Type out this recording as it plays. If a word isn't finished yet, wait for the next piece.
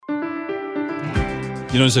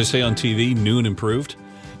You know, as I say on TV, new and improved.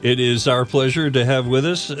 It is our pleasure to have with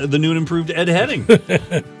us the new and improved Ed Hedding,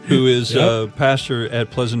 who is pastor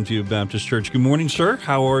at Pleasant View Baptist Church. Good morning, sir.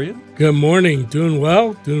 How are you? Good morning. Doing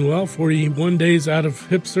well. 41 days out of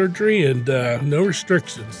hip surgery and no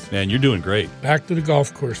restrictions. Man, you're doing great. Back to the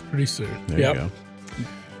golf course pretty soon. There you go.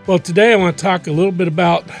 Well, today I want to talk a little bit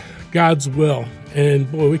about God's will.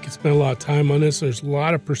 And boy, we could spend a lot of time on this. There's a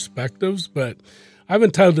lot of perspectives, but I've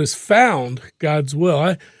entitled this Found God's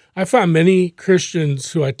Will. I find many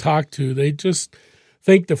Christians who I talk to, they just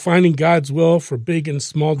think that finding God's will for big and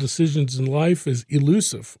small decisions in life is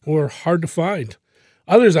elusive or hard to find.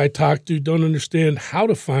 Others I talk to don't understand how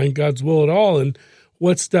to find God's will at all and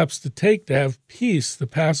what steps to take to have peace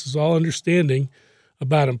that passes all understanding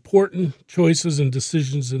about important choices and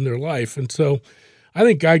decisions in their life. And so I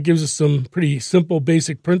think God gives us some pretty simple,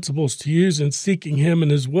 basic principles to use in seeking Him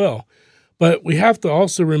and His will. But we have to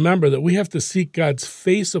also remember that we have to seek God's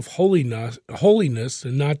face of holiness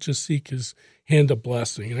and not just seek His hand of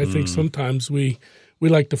blessing. And I think sometimes we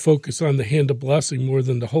like to focus on the hand of blessing more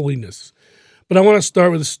than the holiness. But I want to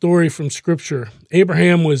start with a story from Scripture.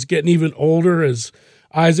 Abraham was getting even older as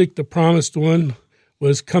Isaac, the promised one,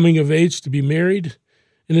 was coming of age to be married.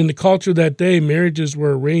 And in the culture of that day, marriages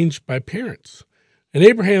were arranged by parents. And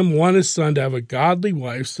Abraham wanted his son to have a godly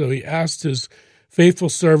wife, so he asked his faithful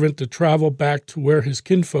servant to travel back to where his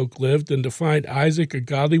kinfolk lived and to find Isaac a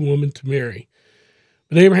godly woman to marry.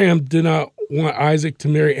 But Abraham did not want Isaac to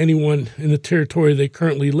marry anyone in the territory they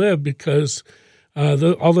currently lived because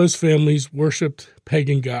all those families worshipped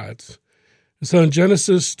pagan gods. And so in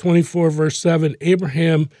Genesis 24, verse 7,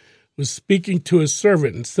 Abraham was speaking to his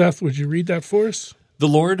servant. And Seth, would you read that for us? The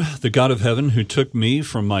Lord, the God of heaven, who took me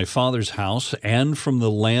from my father's house and from the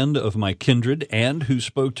land of my kindred, and who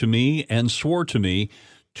spoke to me and swore to me,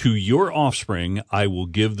 to your offspring I will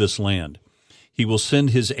give this land. He will send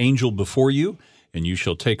his angel before you, and you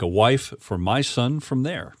shall take a wife for my son from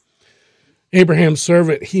there. Abraham's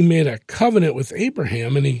servant, he made a covenant with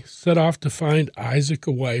Abraham, and he set off to find Isaac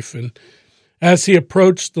a wife. And as he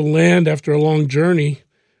approached the land after a long journey,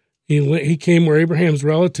 he came where Abraham's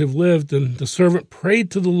relative lived, and the servant prayed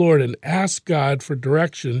to the Lord and asked God for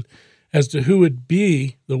direction as to who would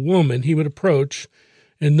be the woman he would approach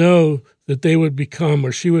and know that they would become,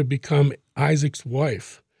 or she would become, Isaac's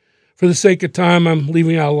wife. For the sake of time, I'm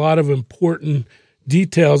leaving out a lot of important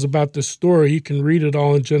details about this story. You can read it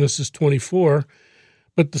all in Genesis 24.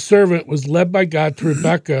 But the servant was led by God to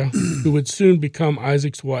Rebekah, who would soon become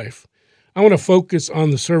Isaac's wife. I want to focus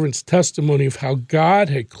on the servant's testimony of how God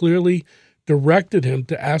had clearly directed him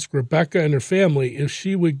to ask Rebekah and her family if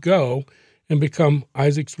she would go and become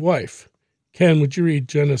Isaac's wife. Ken, would you read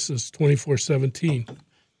Genesis 24:17?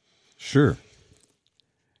 Sure.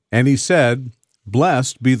 And he said,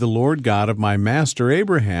 Blessed be the Lord God of my master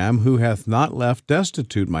Abraham, who hath not left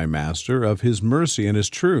destitute my master of his mercy and his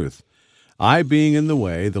truth. I being in the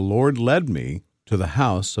way, the Lord led me to the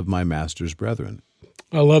house of my master's brethren.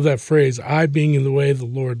 I love that phrase, I being in the way, the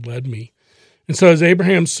Lord led me. And so as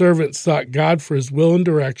Abraham's servant sought God for his will and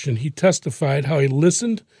direction, he testified how he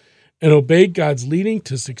listened and obeyed God's leading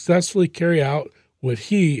to successfully carry out what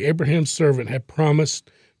he, Abraham's servant, had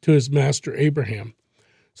promised to his master Abraham.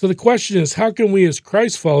 So the question is, how can we as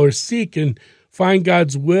Christ followers seek and find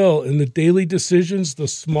God's will in the daily decisions, the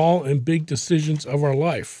small and big decisions of our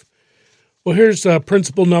life? Well, here's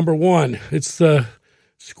principle number one. It's the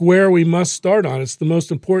square we must start on. It's the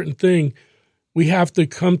most important thing. We have to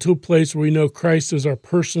come to a place where we know Christ is our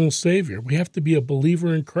personal Savior. We have to be a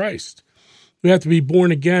believer in Christ. We have to be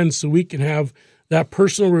born again so we can have that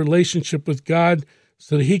personal relationship with God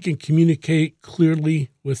so that He can communicate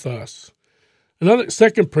clearly with us. Another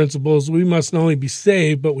second principle is we must not only be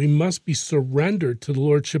saved, but we must be surrendered to the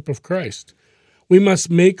Lordship of Christ. We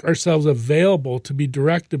must make ourselves available to be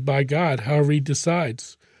directed by God, however He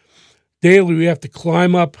decides. Daily, we have to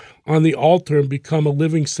climb up on the altar and become a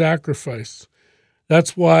living sacrifice.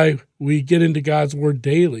 That's why we get into God's Word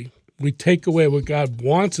daily. We take away what God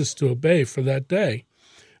wants us to obey for that day.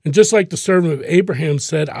 And just like the servant of Abraham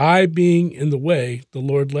said, I being in the way, the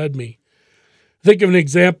Lord led me. Think of an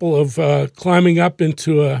example of climbing up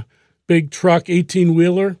into a big truck,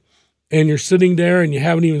 18-wheeler, and you're sitting there and you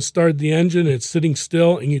haven't even started the engine, and it's sitting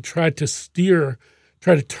still, and you try to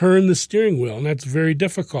turn the steering wheel, and that's very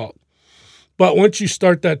difficult. But once you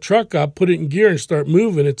start that truck up, put it in gear and start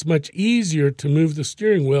moving, it's much easier to move the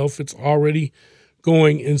steering wheel if it's already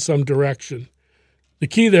going in some direction. The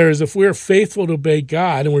key there is if we're faithful to obey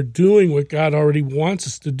God and we're doing what God already wants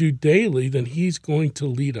us to do daily, then He's going to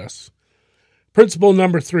lead us. Principle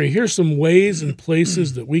number 3, here's some ways and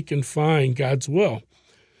places that we can find God's will.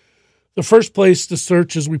 The first place to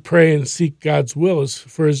search as we pray and seek God's will is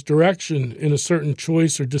for his direction in a certain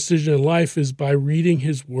choice or decision in life is by reading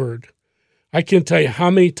his word. I can't tell you how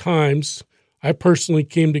many times I personally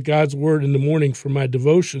came to God's word in the morning for my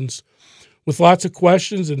devotions with lots of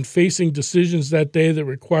questions and facing decisions that day that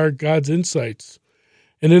required God's insights.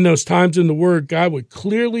 And in those times in the word, God would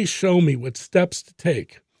clearly show me what steps to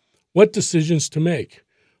take, what decisions to make,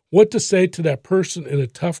 what to say to that person in a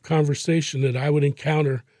tough conversation that I would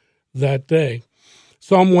encounter that day.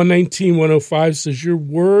 Psalm 119, 105 says, "Your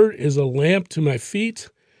word is a lamp to my feet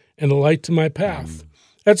and a light to my path."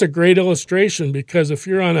 That's a great illustration because if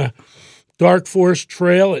you're on a dark forest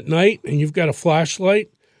trail at night and you've got a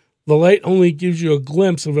flashlight, the light only gives you a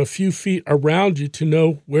glimpse of a few feet around you to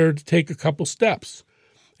know where to take a couple steps.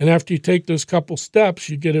 And after you take those couple steps,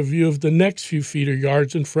 you get a view of the next few feet or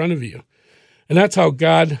yards in front of you. And that's how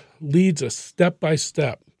God leads us step by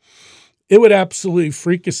step. It would absolutely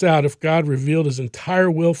freak us out if God revealed his entire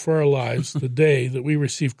will for our lives the day that we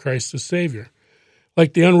receive Christ as Savior.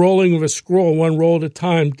 Like the unrolling of a scroll, one roll at a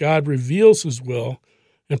time, God reveals his will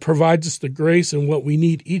and provides us the grace and what we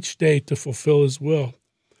need each day to fulfill his will.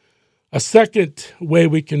 A second way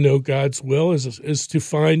we can know God's will is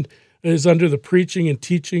under the preaching and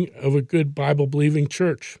teaching of a good Bible-believing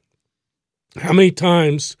church. How many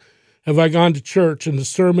times have I gone to church and the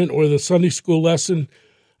sermon or the Sunday school lesson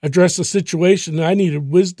addressed a situation that I needed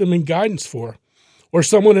wisdom and guidance for? Or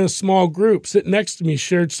someone in a small group sitting next to me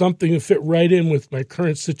shared something that fit right in with my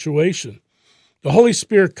current situation. The Holy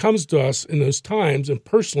Spirit comes to us in those times and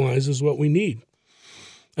personalizes what we need.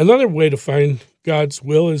 Another way to find God's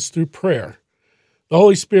will is through prayer. The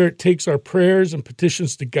Holy Spirit takes our prayers and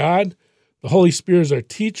petitions to God. The Holy Spirit is our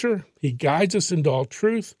teacher. He guides us into all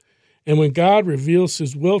truth. And when God reveals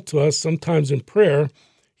his will to us, sometimes in prayer,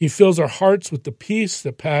 he fills our hearts with the peace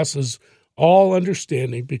that passes all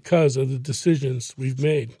understanding because of the decisions we've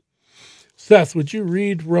made. Seth, would you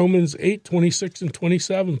read Romans 8, 26 and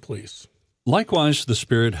 27, please? Likewise, the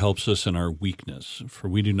Spirit helps us in our weakness, for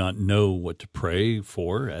we do not know what to pray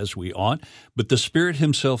for as we ought, but the Spirit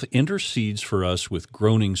himself intercedes for us with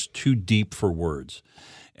groanings too deep for words.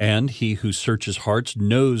 And he who searches hearts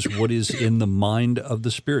knows what is in the mind of the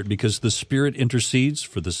Spirit, because the Spirit intercedes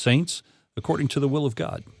for the saints according to the will of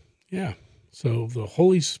God. Yeah, so the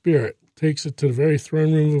Holy Spirit takes it to the very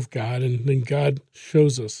throne room of God, and then God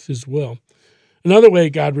shows us his will. Another way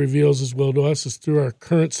God reveals his will to us is through our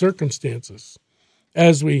current circumstances.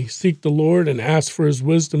 As we seek the Lord and ask for his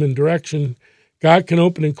wisdom and direction, God can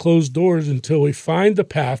open and close doors until we find the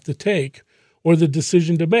path to take or the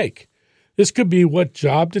decision to make. This could be what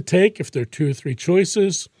job to take if there are 2 or 3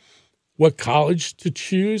 choices, what college to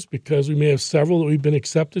choose because we may have several that we've been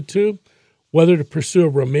accepted to, whether to pursue a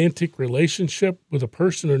romantic relationship with a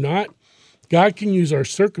person or not. God can use our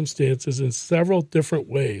circumstances in several different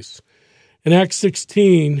ways. In Acts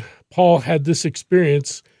 16, Paul had this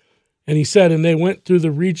experience, and he said, "And they went through the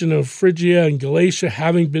region of Phrygia and Galatia,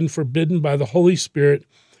 having been forbidden by the Holy Spirit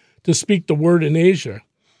to speak the word in Asia.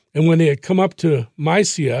 And when they had come up to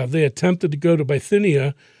Mysia, they attempted to go to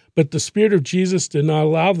Bithynia, but the Spirit of Jesus did not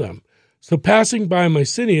allow them. So passing by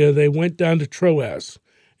Mysia, they went down to Troas.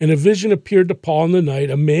 And a vision appeared to Paul in the night.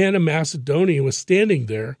 A man of Macedonia was standing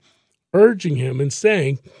there, urging him and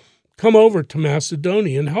saying, 'Come over to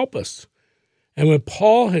Macedonia and help us.' And when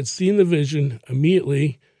Paul had seen the vision,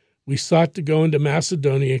 immediately we sought to go into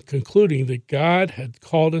Macedonia, concluding that God had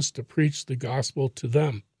called us to preach the gospel to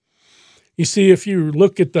them." You see, if you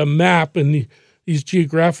look at the map and these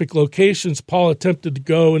geographic locations, Paul attempted to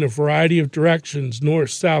go in a variety of directions,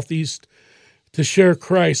 north, south, east, to share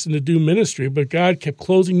Christ and to do ministry, but God kept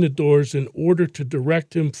closing the doors in order to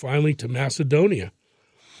direct him finally to Macedonia.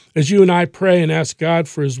 As you and I pray and ask God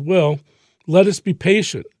for his will, let us be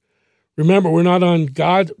patient. Remember,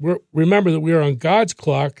 remember that we are on God's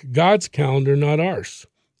clock, God's calendar, not ours.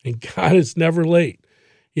 And God is never late.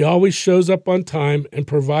 He always shows up on time and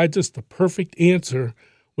provides us the perfect answer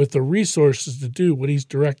with the resources to do what he's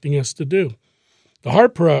directing us to do. The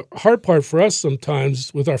hard part for us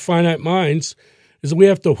sometimes with our finite minds is that we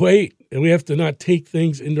have to wait and we have to not take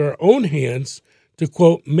things into our own hands to,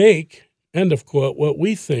 quote, make, end of quote, what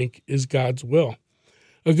we think is God's will.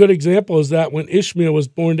 A good example is that when Ishmael was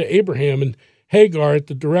born to Abraham and Hagar at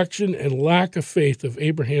the direction and lack of faith of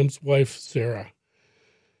Abraham's wife, Sarah.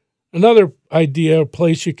 Another idea or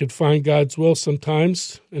place you could find God's will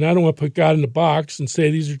sometimes, and I don't want to put God in a box and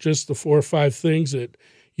say these are just the 4 or 5 things that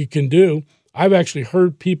you can do. I've actually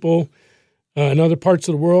heard people in other parts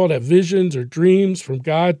of the world have visions or dreams from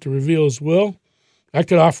God to reveal his will. I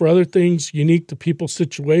could offer other things unique to people's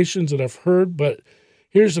situations that I've heard, but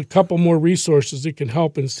Here's a couple more resources that can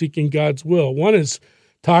help in seeking God's will. One is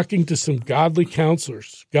talking to some godly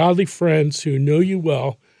counselors, godly friends who know you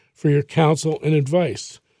well for your counsel and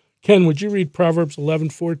advice. Ken, would you read Proverbs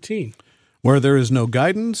 11:14? Where there is no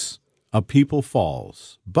guidance, a people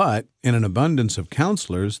falls, but in an abundance of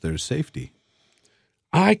counselors, there's safety.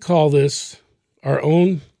 I call this our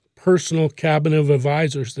own personal cabinet of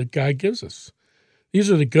advisors that God gives us.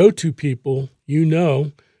 These are the go-to people you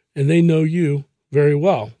know, and they know you very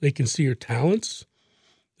well. They can see your talents.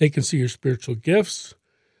 They can see your spiritual gifts.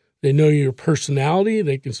 They know your personality.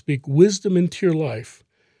 They can speak wisdom into your life.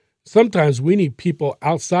 Sometimes we need people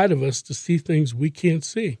outside of us to see things we can't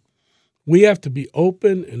see. We have to be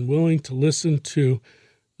open and willing to listen to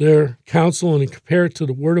their counsel and compare it to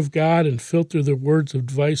the Word of God and filter their words of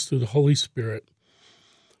advice through the Holy Spirit.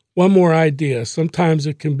 One more idea. Sometimes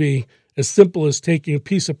it can be as simple as taking a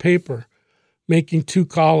piece of paper, making 2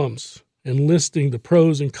 columns, and listing the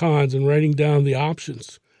pros and cons and writing down the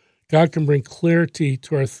options. God can bring clarity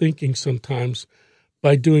to our thinking sometimes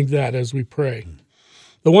by doing that as we pray.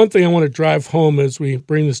 The one thing I want to drive home as we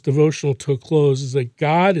bring this devotional to a close is that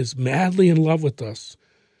God is madly in love with us,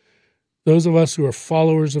 those of us who are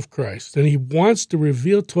followers of Christ, and he wants to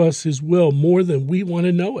reveal to us his will more than we want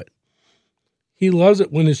to know it. He loves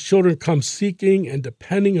it when his children come seeking and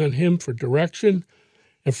depending on him for direction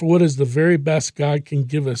and for what is the very best God can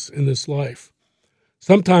give us in this life.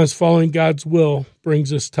 Sometimes following God's will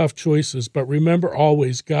brings us tough choices, but remember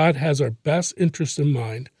always, God has our best interests in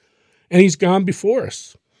mind, and he's gone before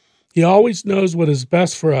us. He always knows what is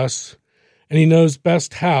best for us, and he knows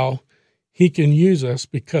best how he can use us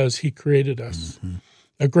because he created us. Mm-hmm.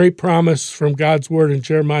 A great promise from God's word in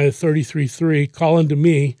Jeremiah 33:3, call unto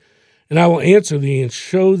me, and I will answer thee and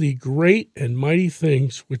show thee great and mighty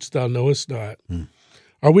things which thou knowest not. Mm.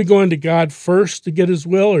 Are we going to God first to get his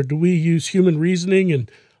will, or do we use human reasoning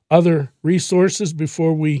and other resources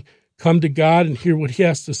before we come to God and hear what he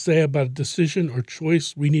has to say about a decision or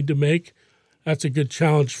choice we need to make? That's a good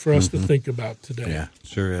challenge for us to think about today. Yeah,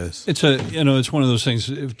 sure is. It's one of those things,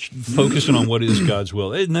 focusing on what is God's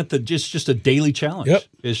will. Isn't that just a daily challenge? Yep.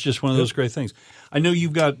 It's just one of those great things. I know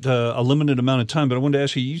you've got a limited amount of time, but I wanted to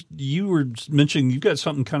ask you, you were mentioning you've got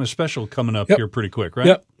something kind of special coming up here pretty quick, right?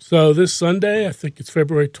 Yep. So this Sunday, I think it's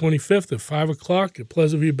February 25th at 5 o'clock at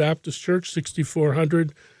Pleasant View Baptist Church,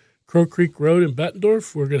 6400 Crow Creek Road in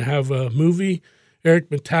Bettendorf. We're going to have a movie, Eric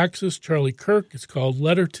Metaxas, Charlie Kirk. It's called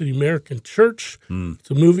Letter to the American Church.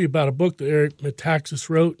 It's a movie about a book that Eric Metaxas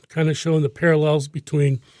wrote, kind of showing the parallels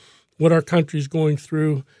between what our country is going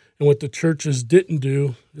through and what the churches didn't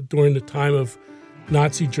do during the time of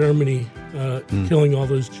Nazi Germany killing all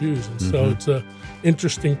those Jews. And so it's an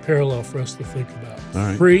interesting parallel for us to think about. All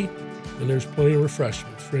right. Free, and there's plenty of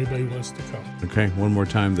refreshments for anybody who wants to come. Okay, one more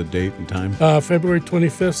time, the date and time. February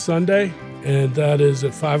 25th, Sunday, and that is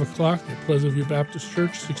at 5 o'clock at Pleasant View Baptist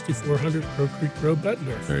Church, 6400 Crow Creek Road,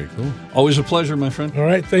 Bettendorf. Very cool. Always a pleasure, my friend. All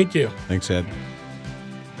right, thank you. Thanks, Ed.